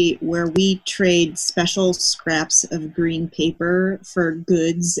society where we trade special scraps of green paper for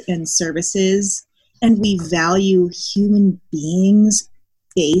goods and services, and we value human beings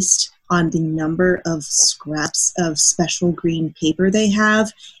based on the number of scraps of special green paper they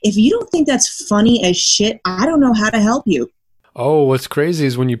have. If you don't think that's funny as shit, I don't know how to help you. Oh, what's crazy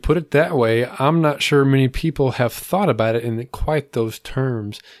is when you put it that way, I'm not sure many people have thought about it in quite those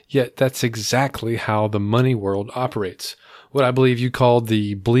terms, yet that's exactly how the money world operates. What I believe you called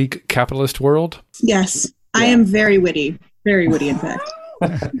the bleak capitalist world? Yes, I am very witty in fact.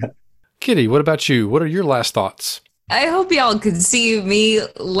 Kitty, what about you? What are your last thoughts? I hope y'all could see me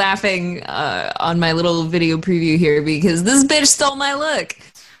laughing on my little video preview here because this bitch stole my look.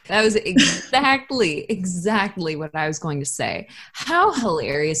 That was exactly what I was going to say. How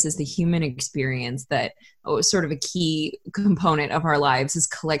hilarious is the human experience that sort of a key component of our lives is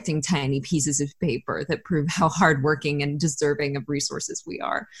collecting tiny pieces of paper that prove how hardworking and deserving of resources we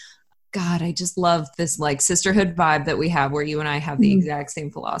are. God, I just love this like sisterhood vibe that we have where you and I have the exact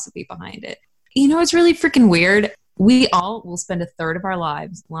same philosophy behind it. It's really freaking weird. We all will spend a third of our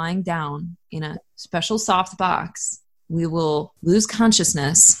lives lying down in a special soft box. We will lose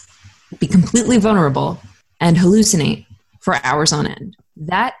consciousness, be completely vulnerable, and hallucinate for hours on end.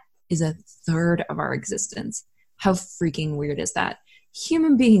 That is a third of our existence. How freaking weird is that?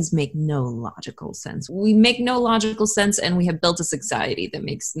 Human beings make no logical sense. We make no logical sense, and we have built a society that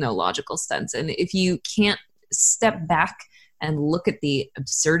makes no logical sense. And if you can't step back and look at the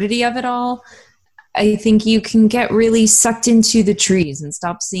absurdity of it all, I think you can get really sucked into the trees and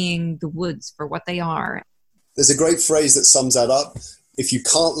stop seeing the woods for what they are. There's a great phrase that sums that up. If you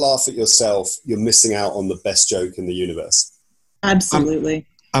can't laugh at yourself, you're missing out on the best joke in the universe. Absolutely.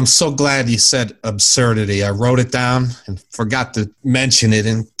 I'm so glad you said absurdity. I wrote it down and forgot to mention it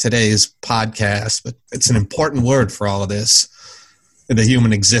in today's podcast, but it's an important word for all of this, in the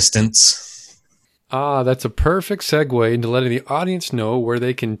human existence. That's a perfect segue into letting the audience know where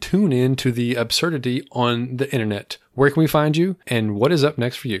they can tune in to the absurdity on the internet. Where can we find you, and what is up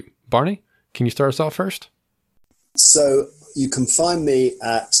next for you? Barney, can you start us off first? So You can find me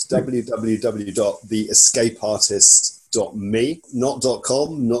at www.theescapeartist.me, not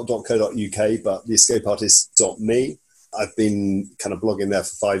 .com, not .co.uk, but theescapeartist.me. I've been kind of blogging there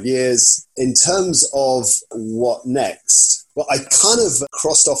for 5 years. In terms of what next, well, I kind of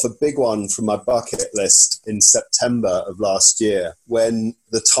crossed off a big one from my bucket list in September of last year when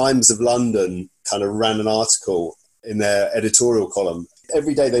the Times of London kind of ran an article in their editorial column.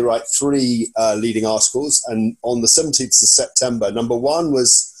 Every day they write 3 leading articles, and on the 17th of September, number 1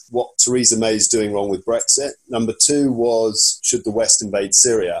 was what Theresa May is doing wrong with Brexit. Number 2 was should the West invade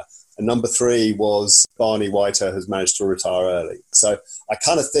Syria? And number 3 was Barney Whitehair has managed to retire early. So I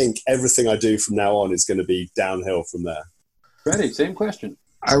kind of think everything I do from now on is going to be downhill from there. Freddie, same question.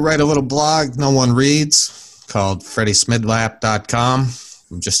 I write a little blog no one reads called FreddieSmidlap.com.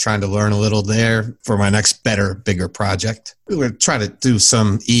 I'm just trying to learn a little there for my next better, bigger project. We're going to try to do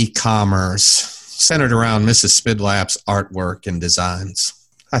some e-commerce centered around Mrs. Smidlap's artwork and designs.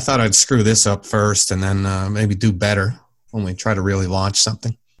 I thought I'd screw this up first and then maybe do better when we try to really launch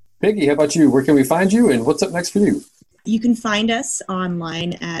something. Peggy, how about you? Where can we find you and what's up next for you? You can find us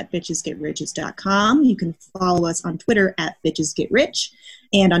online at bitchesgetriches.com. You can follow us on Twitter at bitchesgetrich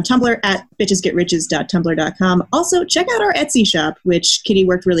and on Tumblr at bitchesgetriches.tumblr.com. Also, check out our Etsy shop, which Kitty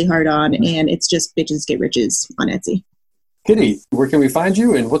worked really hard on, and it's just Bitches Get Riches on Etsy. Kitty, where can we find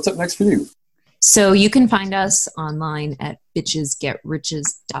you and what's up next for you? So you can find us online at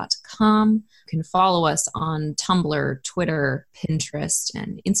bitchesgetriches.com. You can follow us on Tumblr, Twitter, Pinterest,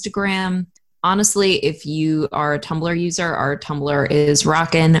 and Instagram. Honestly, if you are a Tumblr user, our Tumblr is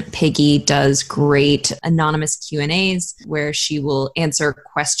rockin'. Peggy does great anonymous Q&As where she will answer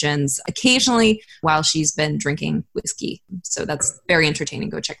questions occasionally while she's been drinking whiskey. So that's very entertaining.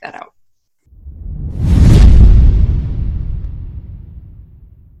 Go check that out.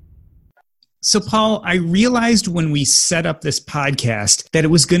 So, Paul, I realized when we set up this podcast that it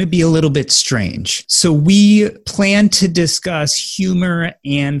was going to be a little bit strange. So we planned to discuss humor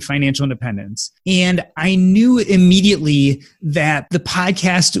and financial independence. And I knew immediately that the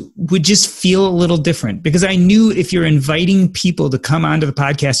podcast would just feel a little different because I knew if you're inviting people to come onto the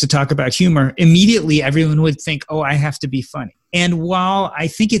podcast to talk about humor, immediately everyone would think, oh, I have to be funny. And while I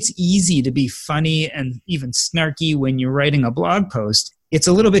think it's easy to be funny and even snarky when you're writing a blog post, it's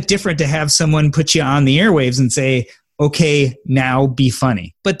a little bit different to have someone put you on the airwaves and say, okay, now be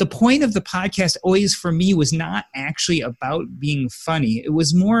funny. But the point of the podcast always for me was not actually about being funny. It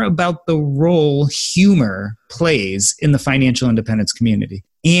was more about the role humor plays in the financial independence community.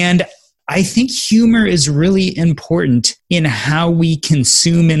 And I think humor is really important in how we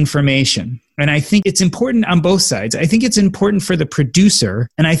consume information. And I think it's important on both sides. I think it's important for the producer,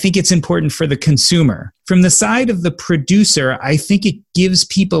 and I think it's important for the consumer. From the side of the producer, I think it gives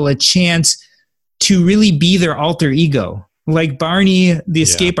people a chance to really be their alter ego. Like Barney, the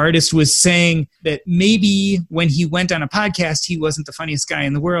escape artist, was saying that maybe when he went on a podcast, he wasn't the funniest guy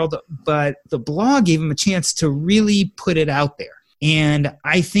in the world, but the blog gave him a chance to really put it out there. And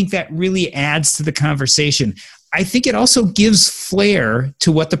I think that really adds to the conversation. I think it also gives flair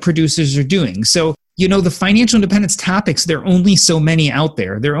to what the producers are doing. So, you know, the financial independence topics, there are only so many out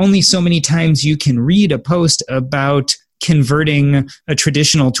there. There are only so many times you can read a post about converting a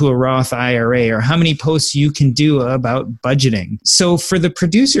traditional to a Roth IRA, or how many posts you can do about budgeting. So for the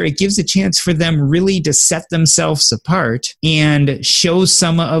producer, it gives a chance for them really to set themselves apart and show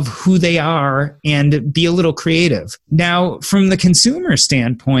some of who they are and be a little creative. Now, from the consumer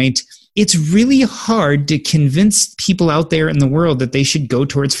standpoint, it's really hard to convince people out there in the world that they should go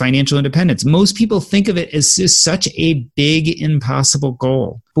towards financial independence. Most people think of it as just such a big, impossible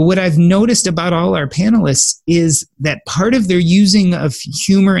goal. But what I've noticed about all our panelists is that part of their using of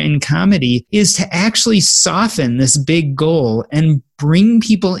humor and comedy is to actually soften this big goal and bring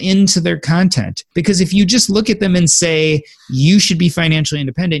people into their content. Because if you just look at them and say, you should be financially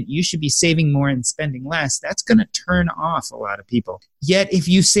independent, you should be saving more and spending less, that's going to turn off a lot of people. Yet if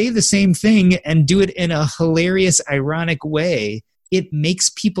you say the same thing and do it in a hilarious, ironic way, it makes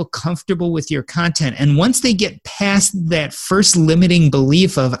people comfortable with your content. And once they get past that first limiting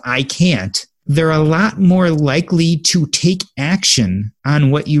belief of, I can't, they're a lot more likely to take action on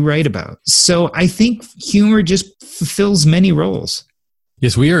what you write about. So I think humor just fulfills many roles.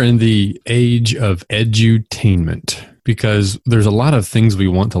 Yes, we are in the age of edutainment because there's a lot of things we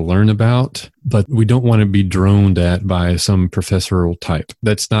want to learn about, but we don't want to be droned at by some professorial type.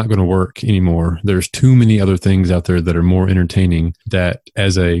 That's not going to work anymore. There's too many other things out there that are more entertaining that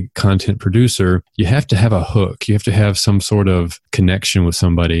as a content producer, you have to have a hook. You have to have some sort of connection with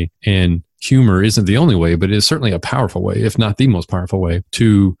somebody. And humor isn't the only way, but it is certainly a powerful way, if not the most powerful way,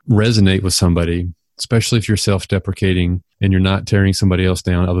 to resonate with somebody. especially if you're self-deprecating and you're not tearing somebody else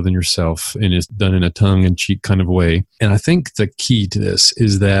down other than yourself, and it's done in a tongue-in-cheek kind of way. And I think the key to this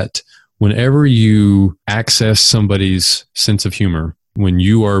is that whenever you access somebody's sense of humor, when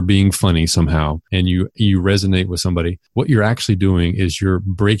you are being funny somehow and you resonate with somebody, what you're actually doing is you're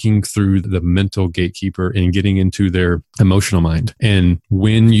breaking through the mental gatekeeper and getting into their emotional mind. And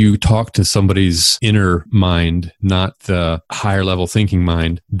when you talk to somebody's inner mind, not the higher level thinking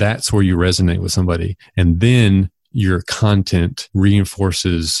mind, that's where you resonate with somebody. And then your content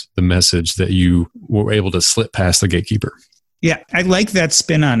reinforces the message that you were able to slip past the gatekeeper. Yeah, I like that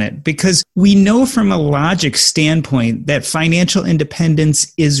spin on it, because we know from a logic standpoint that financial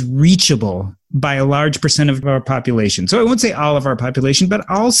independence is reachable by a large percent of our population. So I won't say all of our population, but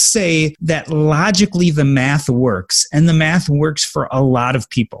I'll say that logically the math works, and the math works for a lot of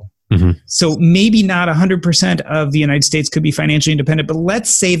people. Mm-hmm. So maybe not 100% of the United States could be financially independent, but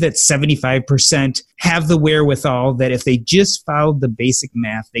let's say that 75% have the wherewithal that if they just followed the basic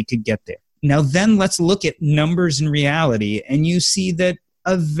math, they could get there. Now, then let's look at numbers in reality, and you see that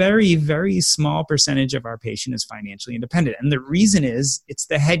a very, very small percentage of our patient is financially independent. And the reason is it's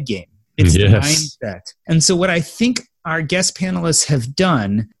the head game. It's the mindset. And so what I think our guest panelists have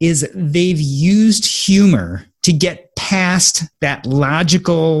done is they've used humor to get past that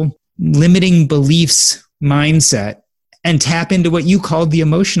logical limiting beliefs mindset and tap into what you called the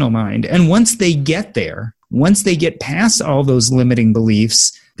emotional mind. And once they get there, once they get past all those limiting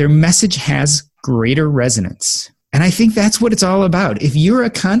beliefs, their message has greater resonance. And I think that's what it's all about. If you're a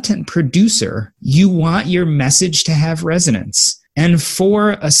content producer, you want your message to have resonance. And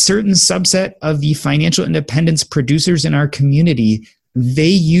for a certain subset of the financial independence producers in our community, they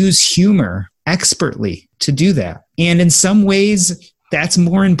use humor expertly to do that. And in some ways, that's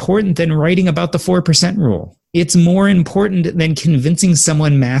more important than writing about the 4% rule. It's more important than convincing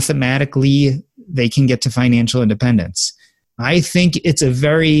someone mathematically they can get to financial independence. I think it's a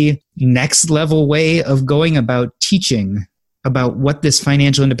very next level way of going about teaching about what this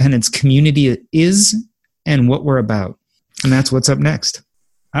financial independence community is and what we're about. And that's what's up next.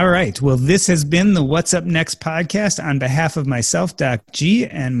 All right. Well, this has been the What's Up Next podcast. On behalf of myself, Doc G,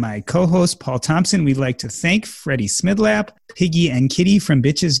 and my co-host, Paul Thompson, we'd like to thank Freddie Smidlap, Piggy and Kitty from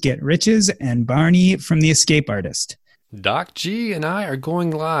Bitches Get Riches, and Barney from The Escape Artist. Doc G and I are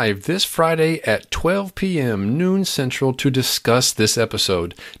going live this Friday at 12 p.m. noon Central to discuss this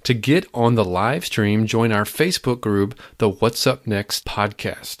episode. To get on the live stream, join our Facebook group, the What's Up Next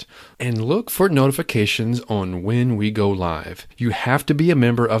podcast, and look for notifications on when we go live. You have to be a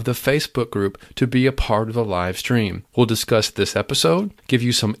member of the Facebook group to be a part of the live stream. We'll discuss this episode, give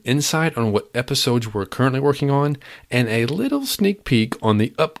you some insight on what episodes we're currently working on, and a little sneak peek on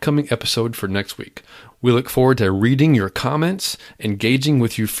the upcoming episode for next week. We look forward to reading your comments, engaging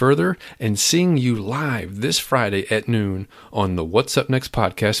with you further, and seeing you live this Friday at noon on the What's Up Next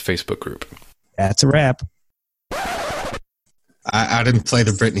podcast Facebook group. That's a wrap. I didn't play the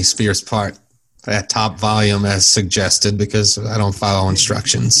Britney Spears part at top volume as suggested because I don't follow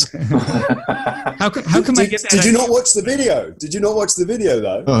instructions. How come I get that? Did you not watch the video? Did you not watch the video,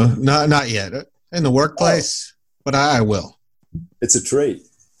 though? Not yet. In the workplace, but I will. It's a treat.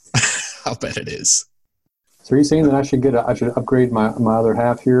 I'll bet it is. So are you saying that I should upgrade my other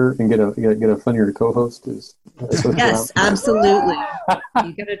half here and get a funnier co-host? Yes, absolutely.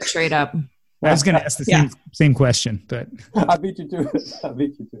 You got to trade up. I was going to ask the same question, but I beat you to it.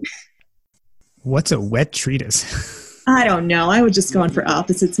 What's a wet treatise? I don't know. I was just going for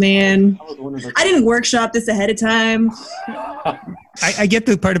opposites, man. I didn't workshop this ahead of time. I get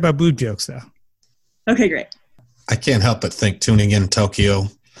the part about boob jokes, though. Okay, great. I can't help but think Tuning In Tokyo.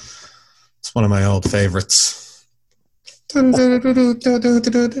 It's one of my old favorites. You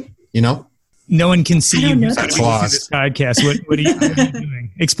know? No one can see you this podcast. What are you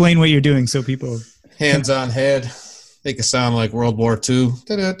doing? Explain what you're doing so people... Hands on head. Make it sound like World War II.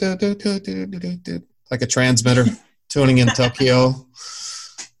 Like a transmitter. Tuning In Tokyo.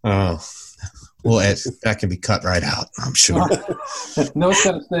 Oh. Well, that can be cut right out, I'm sure. No, it's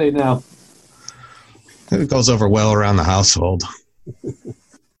got to stay now. It goes over well around the household.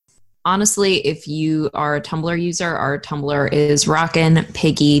 Honestly, if you are a Tumblr user, our Tumblr is rockin'.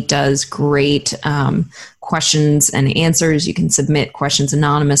 Piggy does great questions and answers. You can submit questions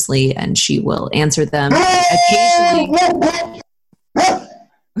anonymously, and she will answer them. Occasionally,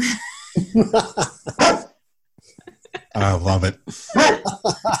 I love it.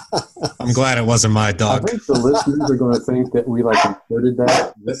 I'm glad it wasn't my dog. I think the listeners are going to think that we inserted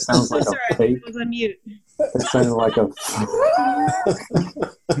that. That sounds like a fake. I was on mute. It sounded like a...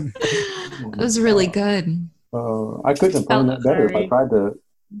 It was really good. I couldn't have done that better if I tried to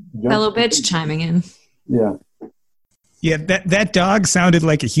Fellow bitch chiming in. Yeah. Yeah, that dog sounded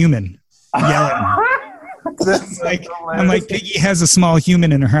like a human yelling. I'm like, Piggy has a small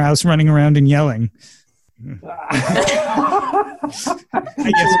human in her house running around and yelling.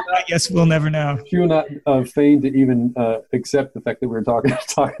 I guess we'll never know. She will not feign to even accept the fact that we were talking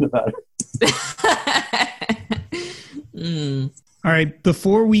about it. All right,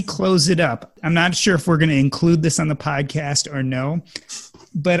 before we close it up, I'm not sure if we're going to include this on the podcast or no,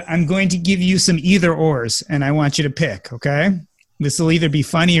 but I'm going to give you some either ors, and I want you to pick, okay? This will either be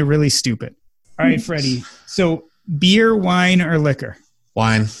funny or really stupid. All right, Freddie. So beer, wine, or liquor?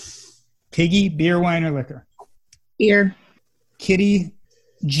 Wine. Piggy, beer, wine, or liquor? Beer. Kitty,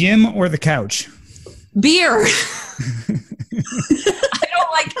 gym or the couch? Beer. I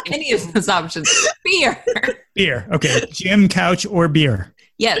don't like any of those options. Beer. Beer. Okay. Gym, couch, or beer?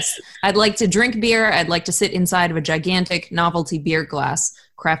 Yes. I'd like to drink beer. I'd like to sit inside of a gigantic novelty beer glass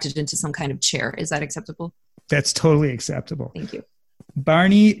crafted into some kind of chair. Is that acceptable? That's totally acceptable. Thank you.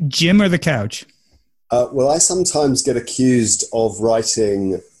 Barney, gym or the couch? Well, I sometimes get accused of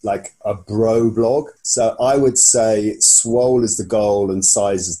writing like a bro blog. So I would say swole is the goal and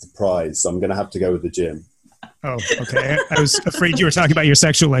size is the prize. So I'm going to have to go with the gym. Oh, okay. I was afraid you were talking about your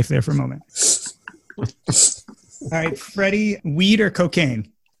sexual life there for a moment. All right, Freddie, weed or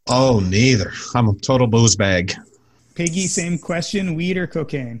cocaine? Oh, neither. I'm a total booze bag. Piggy, same question, weed or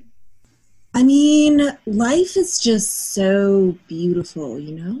cocaine? I mean, life is just so beautiful,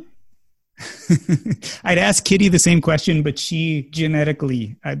 you know? I'd ask Kitty the same question, but she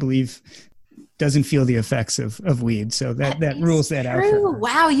genetically, I believe, doesn't feel the effects of weed. So that rules that out. For her.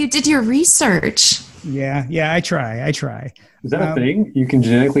 Wow, you did your research. Yeah, I try. Is that a thing? You can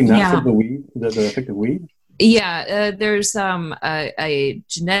genetically not feel the weed, the effect of weed? Yeah, there's a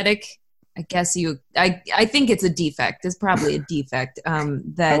genetic, I guess I think it's a defect. It's probably a defect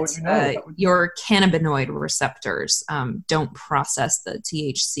that your cannabinoid receptors don't process the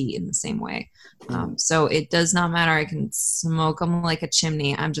THC in the same way. So it does not matter. I can smoke them like a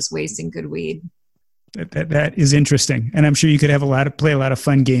chimney. I'm just wasting good weed. That is interesting, and I'm sure you could have play a lot of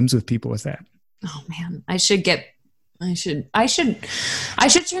fun games with people with that. Oh man, I should turn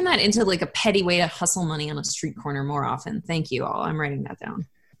that into like a petty way to hustle money on a street corner more often. Thank you all. I'm writing that down.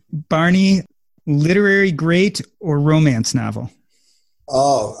 Barney, literary great or romance novel?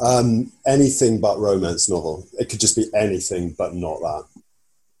 Oh, anything but romance novel. It could just be anything, but not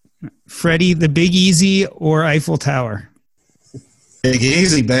that. Freddie, The Big Easy or Eiffel Tower? Big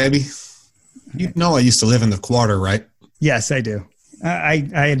Easy, baby. You know I used to live in the Quarter, right? Yes, I do. I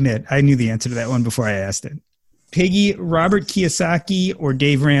admit, I knew the answer to that one before I asked it. Piggy, Robert Kiyosaki or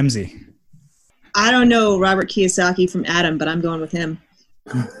Dave Ramsey? I don't know Robert Kiyosaki from Adam, but I'm going with him.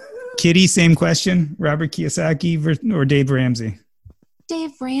 Kitty, same question. Robert Kiyosaki or Dave Ramsey?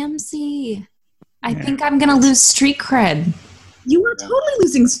 Dave Ramsey. I think I'm going to lose street cred. You are totally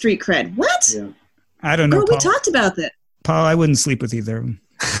losing street cred. What? Yeah. I don't know. Girl, we talked about that. Paul, I wouldn't sleep with either of them.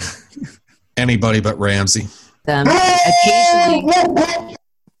 Anybody but Ramsey. Occasionally.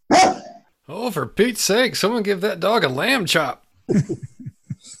 Oh, for Pete's sake, someone give that dog a lamb chop.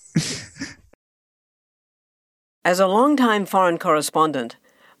 As a longtime foreign correspondent,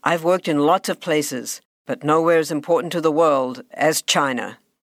 I've worked in lots of places, but nowhere as important to the world as China.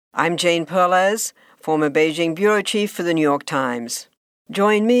 I'm Jane Perlez, former Beijing bureau chief for the New York Times.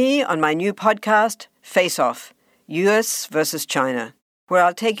 Join me on my new podcast, Face Off, U.S. versus China, where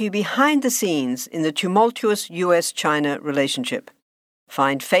I'll take you behind the scenes in the tumultuous U.S.-China relationship.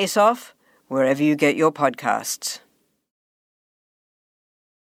 Find Face Off wherever you get your podcasts.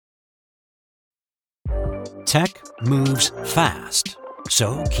 Tech moves fast,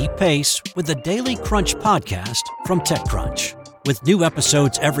 so keep pace with the Daily Crunch podcast from TechCrunch. With new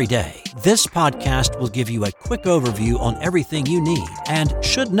episodes every day, this podcast will give you a quick overview on everything you need and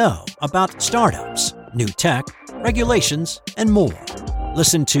should know about startups, new tech, regulations, and more.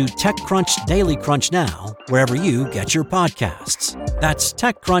 Listen to TechCrunch Daily Crunch now, wherever you get your podcasts. That's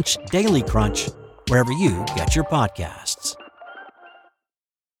TechCrunch Daily Crunch, wherever you get your podcasts.